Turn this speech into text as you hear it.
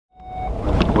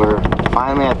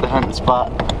hunt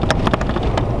spot.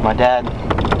 My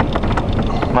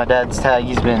dad's tag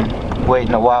he's been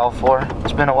waiting a while for.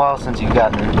 It's been a while since you've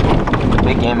gotten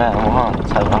big game animal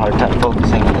hunts. Having a hard time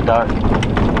focusing in the dark.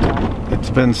 It's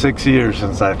been 6 years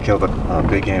since I've killed a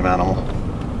big game animal.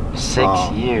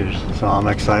 6 years. So I'm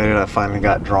excited. I finally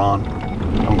got drawn.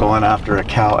 I'm going after a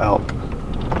cow elk.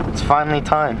 It's finally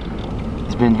time.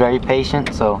 He's been very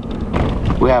patient, so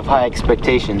we have high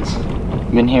expectations.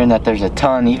 I've been hearing that there's a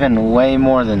ton, even way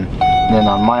more than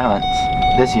on my hunts.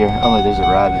 This year, only there's a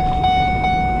rabbit.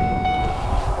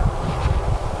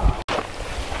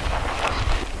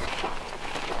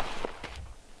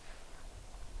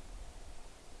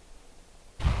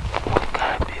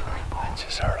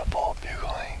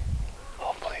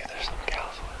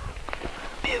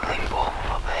 Bugling bull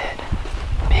up ahead.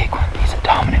 Big one. He's a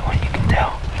dominant one, you can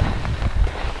tell.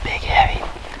 Big, heavy,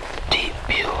 deep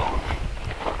bugle.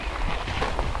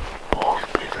 Bulls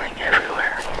bugling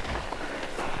everywhere.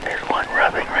 There's one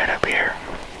rubbing right up here.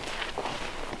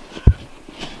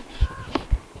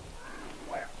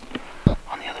 Where?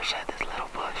 On the other side of this little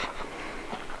bush.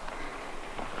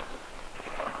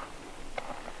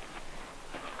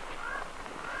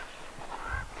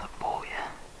 The bull, yeah.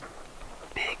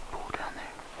 Big bull down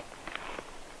there.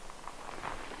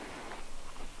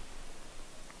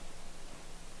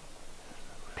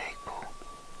 Big bull.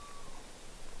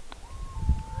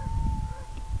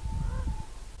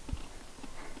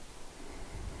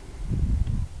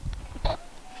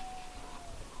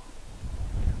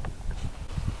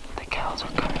 The cows are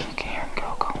coming. You can hear them go.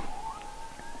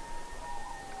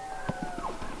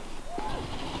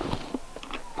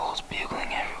 Bulls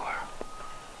bugling everywhere.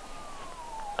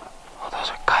 Oh, those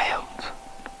are coyotes.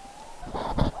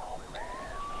 Oh man,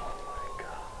 oh my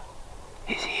god.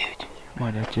 He's huge.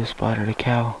 My dad just spotted a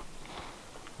cow.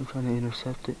 I'm trying to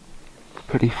intercept it.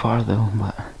 Pretty far though,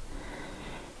 but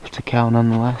it's a cow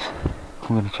nonetheless.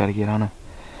 I'm gonna try to get on him.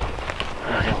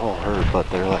 They're all hurt, but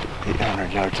they're like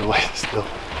 800 yards away still.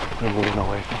 They're moving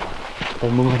away from us.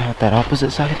 They're moving out that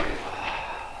opposite side?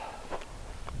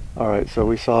 Alright, so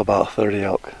we saw about 30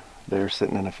 elk. They were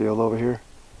sitting in a field over here.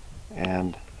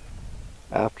 And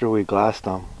after we glassed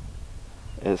them,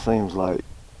 it seems like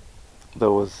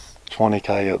there was 20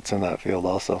 coyotes in that field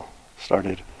also.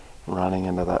 Started running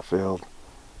into that field,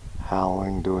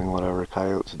 howling, doing whatever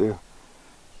coyotes do.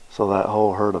 So that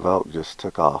whole herd of elk just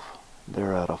took off.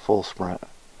 They're at a full sprint.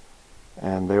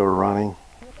 And they were running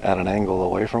at an angle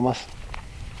away from us.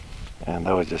 And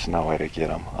there was just no way to get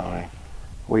them. I mean,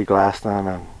 we glassed them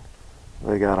and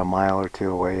they got a mile or two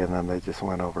away and then they just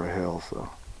went over a hill, so.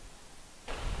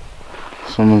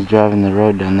 Someone's driving the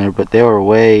road down there, but they were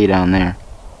way down there.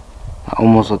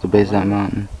 Almost at the base of that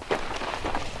mountain.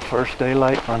 First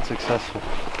daylight, unsuccessful.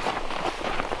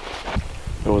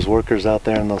 There was workers out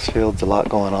there in those fields, a lot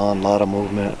going on, a lot of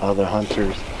movement, other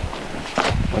hunters.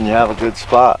 When you have a good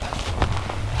spot,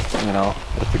 you know,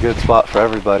 it's a good spot for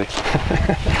everybody.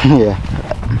 Yeah.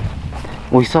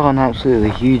 We saw an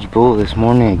absolutely huge bull this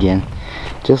morning again.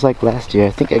 Just like last year. I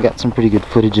think I got some pretty good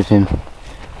footage of him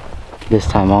this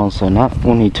time also. Not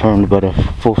when he turned, but a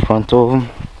full frontal of him.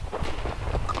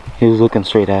 He was looking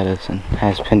straight at us and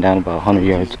has pinned down about 100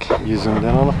 yards. You zoomed in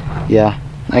on him? Yeah.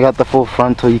 I got the full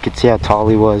frontal. You could see how tall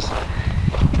he was.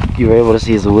 You were able to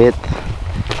see his width.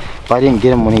 But I didn't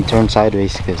get him when he turned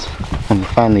sideways because when he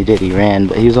finally did, he ran.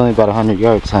 But he was only about 100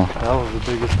 yards, huh? That was the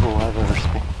biggest bull I've ever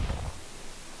seen.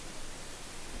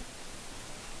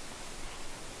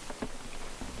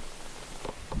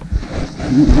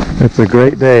 It's a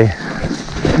great day.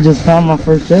 Just found my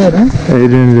first shed, huh?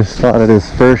 Adrian just spotted his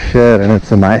first shed and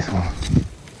it's a nice one.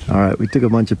 Alright, we took a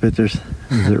bunch of pictures.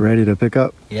 Is it ready to pick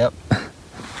up? Yep.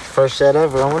 First shed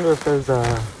ever. I wonder if there's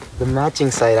the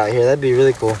matching site out here. That'd be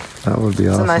really cool. That would be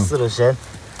awesome. It's a nice little shed.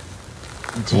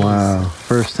 Jeez. Wow,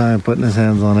 first time putting his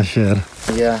hands on a shed.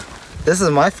 Yeah. This is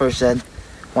my first shed.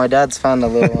 My dad's found a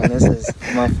little one. This is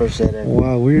my first shed ever.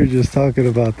 Wow, we were just talking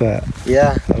about that.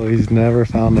 Yeah. So he's never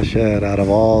found a shed out of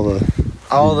all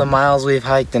the miles we've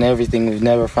hiked and everything. We've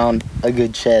never found a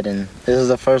good shed, and this is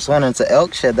the first one. And it's an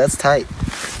elk shed. That's tight.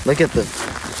 Look at the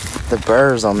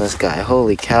burrs on this guy.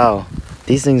 Holy cow!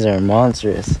 These things are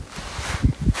monstrous.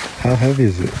 How heavy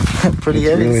is it? Pretty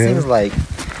heavy. Really this thing's like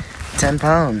 10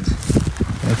 pounds.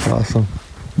 That's awesome.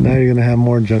 Now you're gonna have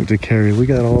more junk to carry. We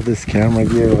got all this camera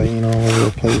gear laying all over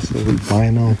the place with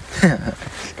vinyl,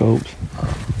 scopes.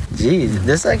 Geez,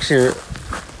 this actually,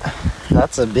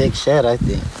 that's a big shed, I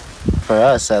think. For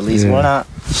us, at least. Yeah. We're not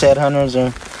shed hunters,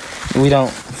 or we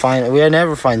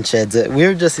never find sheds.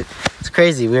 It's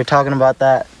crazy. We were talking about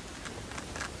that.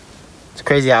 It's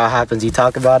crazy how it happens. You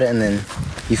talk about it and then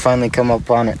you finally come up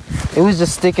on it. it was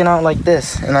just sticking out like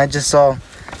this, and I just saw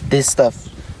this stuff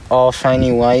all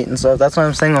shiny white and stuff. That's why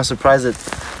I'm saying I'm surprised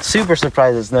super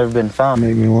surprised it's never been found.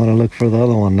 Make me want to look for the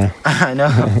other one now. I know.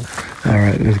 All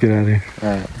right, let's get out of here. All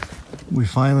right. We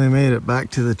finally made it back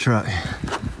to the truck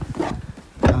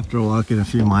after walking a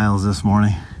few miles this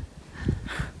morning.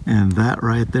 And that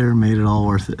right there made it all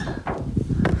worth it.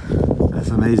 That's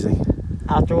amazing.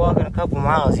 After walking a couple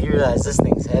miles, you realize this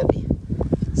thing's heavy.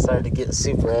 It started to get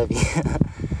super heavy.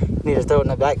 Need to throw it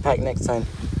in a backpack next time.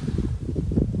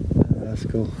 That's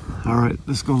cool. All right,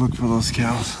 let's go look for those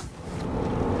cows.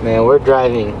 Man, we're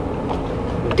driving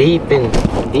deep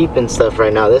in stuff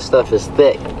right now. This stuff is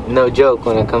thick. No joke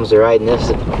when it comes to riding this.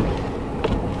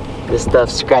 This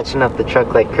stuff's scratching up the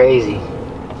truck like crazy.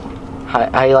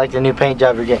 How you like the new paint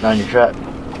job you're getting on your truck?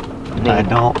 I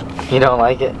don't. You don't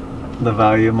like it? The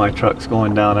value of my truck's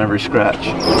going down every scratch.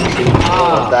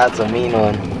 Oh, that's a mean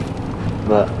one.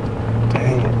 But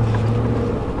dang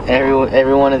it.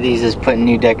 Every one of these is putting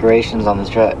new decorations on this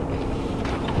truck.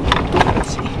 Let's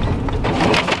see.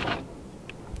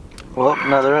 Well,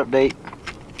 another update.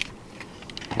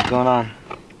 What's going on?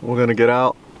 We're gonna get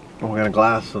out and we're gonna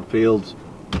glass some fields.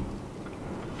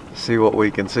 See what we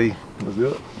can see. Let's do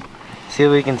it. See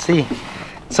what we can see.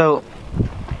 So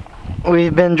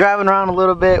we've been driving around a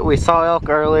little bit. We saw elk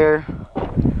earlier.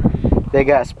 They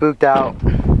got spooked out.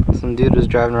 Some dude was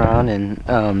driving around,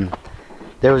 and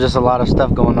there was just a lot of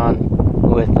stuff going on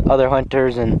with other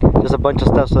hunters and just a bunch of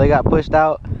stuff, so they got pushed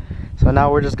out. So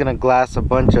now we're just gonna glass a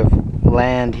bunch of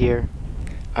land here.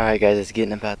 Alright guys, it's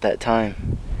getting about that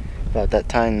time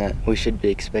that we should be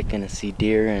expecting to see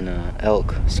deer and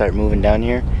elk start moving down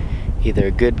here. Either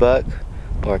a good buck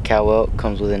or a cow elk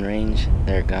comes within range,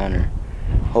 they're a goner.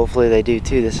 Hopefully they do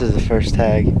too. This is the first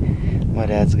tag my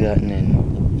dad's gotten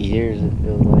in years, it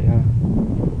feels like, huh?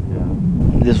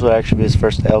 Yeah. This would actually be his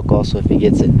first elk also if he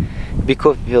gets it. It'd be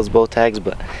cool if he feels both tags,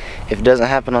 but if it doesn't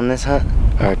happen on this hunt,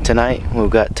 or tonight, we've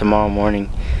got tomorrow morning.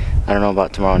 I don't know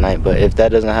about tomorrow night, but if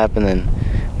that doesn't happen, then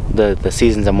the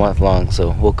season's a month long,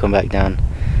 so we'll come back down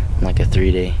on like a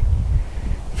 3-day,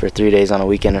 for 3 days on a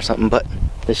weekend or something. But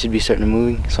this should be starting to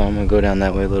moving, so I'm gonna go down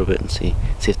that way a little bit and see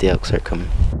if the elk start coming.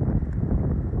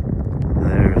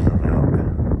 There's an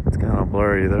elk. It's kind of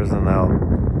blurry. There's an elk.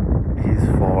 He's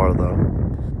far though.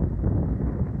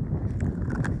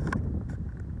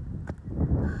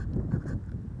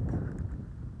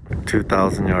 Like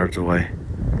 2,000 yards away.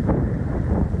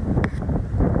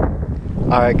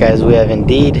 Alright guys, we have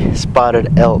indeed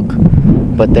spotted elk,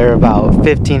 but they're about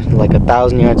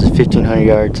 1,000 yards to 1,500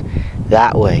 yards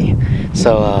that way.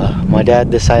 So my dad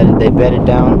decided they bedded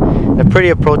down in a pretty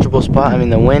approachable spot. I mean,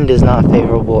 the wind is not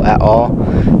favorable at all,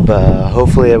 but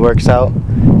hopefully it works out.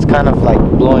 It's kind of like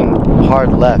blowing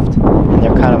hard left, and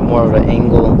they're kind of more of an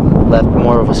angle left,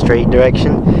 more of a straight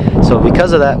direction. So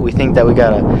because of that, we think that we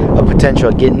got a potential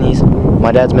of getting these.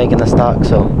 My dad's making the stock,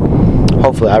 so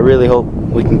hopefully, I really hope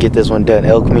we can get this one done.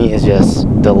 Elk meat is just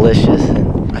delicious,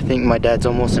 and I think my dad's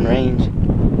almost in range.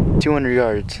 200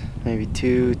 yards, maybe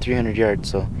 200-300 yards,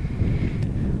 so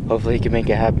hopefully he can make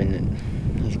it happen. And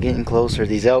he's getting closer.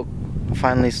 These elk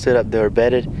finally stood up. They were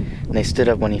bedded, and they stood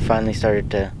up when he finally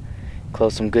started to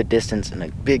close some good distance, and a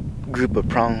big group of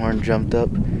pronghorn jumped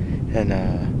up and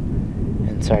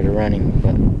started running,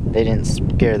 but they didn't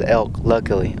scare the elk,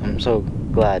 luckily. I'm so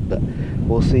glad, but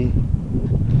we'll see.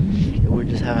 We're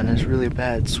just having this really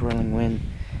bad swirling wind,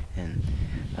 and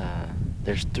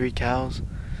there's 3 cows.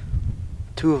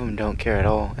 2 of them don't care at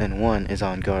all, and 1 is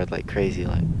on guard like crazy,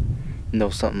 like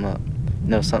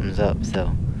something's up.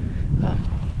 So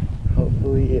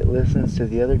hopefully it listens to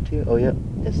the other 2. Oh yep,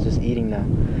 it's just eating now.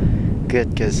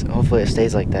 Good, because hopefully it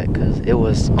stays like that, because it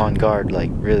was on guard,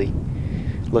 like really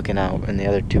looking out, and the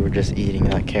other 2 were just eating,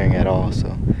 not caring at all.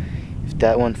 So if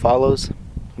that one follows,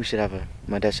 we should have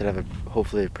my dad should have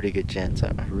hopefully a pretty good chance.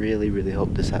 I really, really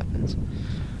hope this happens.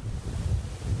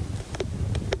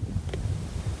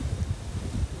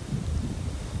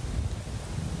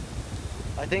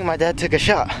 I think my dad took a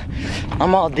shot.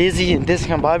 I'm all dizzy and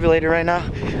discombobulated right now.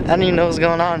 I don't even know what's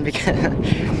going on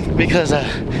because I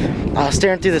was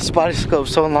staring through the spotting scope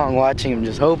so long, watching him,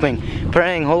 just hoping,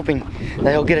 praying, hoping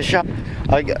that he'll get a shot.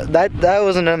 That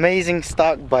was an amazing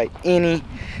stock by any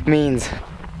means.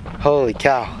 Holy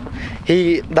cow.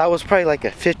 That was probably like a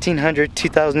 1,500,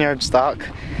 2,000 yard stock.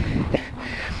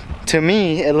 To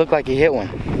me, it looked like he hit one,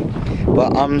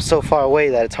 but I'm so far away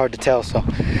that it's hard to tell. So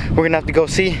we're gonna have to go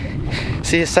see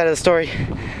his side of the story.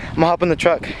 I'm gonna hop in the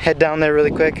truck, head down there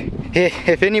really quick.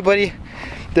 If anybody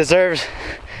deserves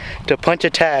to punch a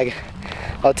tag,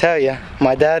 I'll tell you,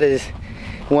 my dad is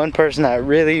one person that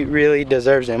really, really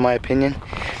deserves it, in my opinion.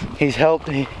 He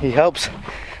helps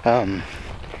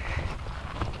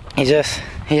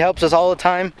He helps us all the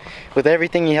time with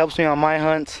everything. He helps me on my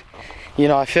hunts. You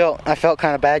know, I felt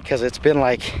kind of bad because it's been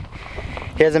like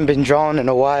he hasn't been drawn in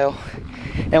a while,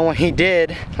 and when he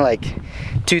did, like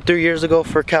 2-3 years ago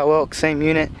for cow elk, same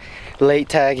unit, late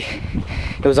tag,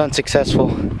 it was unsuccessful.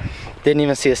 Didn't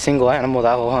even see a single animal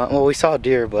that whole hunt. Well, we saw a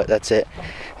deer, but that's it.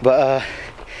 But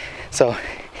so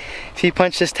if he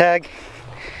punched this tag,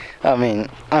 I mean,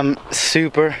 I'm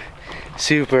super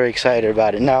excited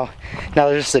about it. Now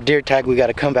there's just a deer tag we got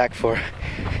to come back for,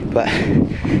 but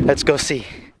let's go see.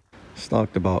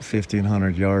 Stalked about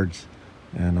 1,500 yards,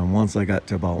 and once I got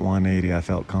to about 180, I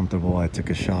felt comfortable. I took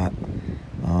a shot.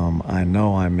 I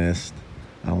know I missed.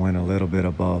 I went a little bit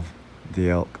above the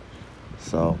elk.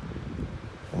 So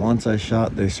once I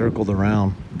shot, they circled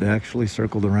around. They actually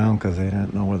circled around because they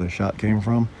didn't know where the shot came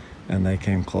from, and they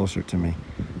came closer to me.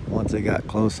 Once they got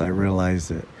close, I realized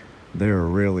that they were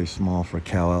really small for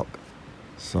cow elk.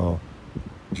 So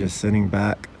just sitting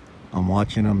back, I'm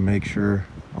watching them,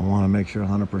 I want to make sure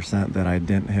 100% that I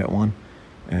didn't hit one,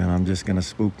 and I'm just gonna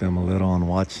spook them a little and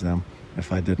watch them.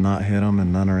 If I did not hit them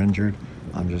and none are injured,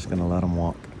 I'm just gonna let them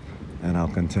walk, and I'll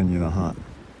continue the hunt.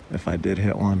 If I did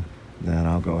hit one, then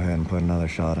I'll go ahead and put another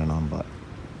shot in them, but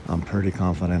I'm pretty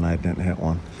confident I didn't hit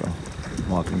one, so I'm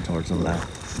walking towards them now.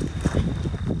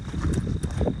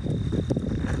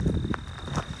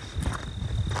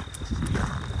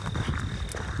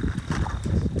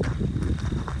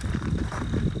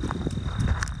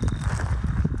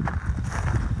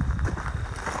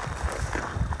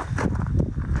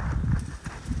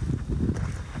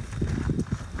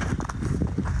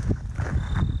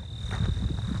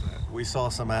 We saw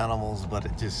some animals, but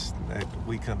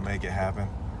we couldn't make it happen.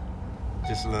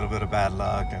 Just a little bit of bad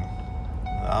luck, and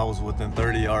I was within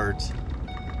 30 yards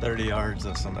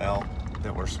of some elk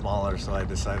that were smaller, so I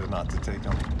decided not to take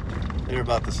them. They're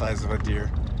about the size of a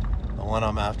deer. The one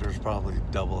I'm after is probably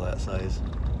double that size.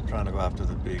 I'm trying to go after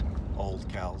the big old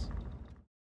cows.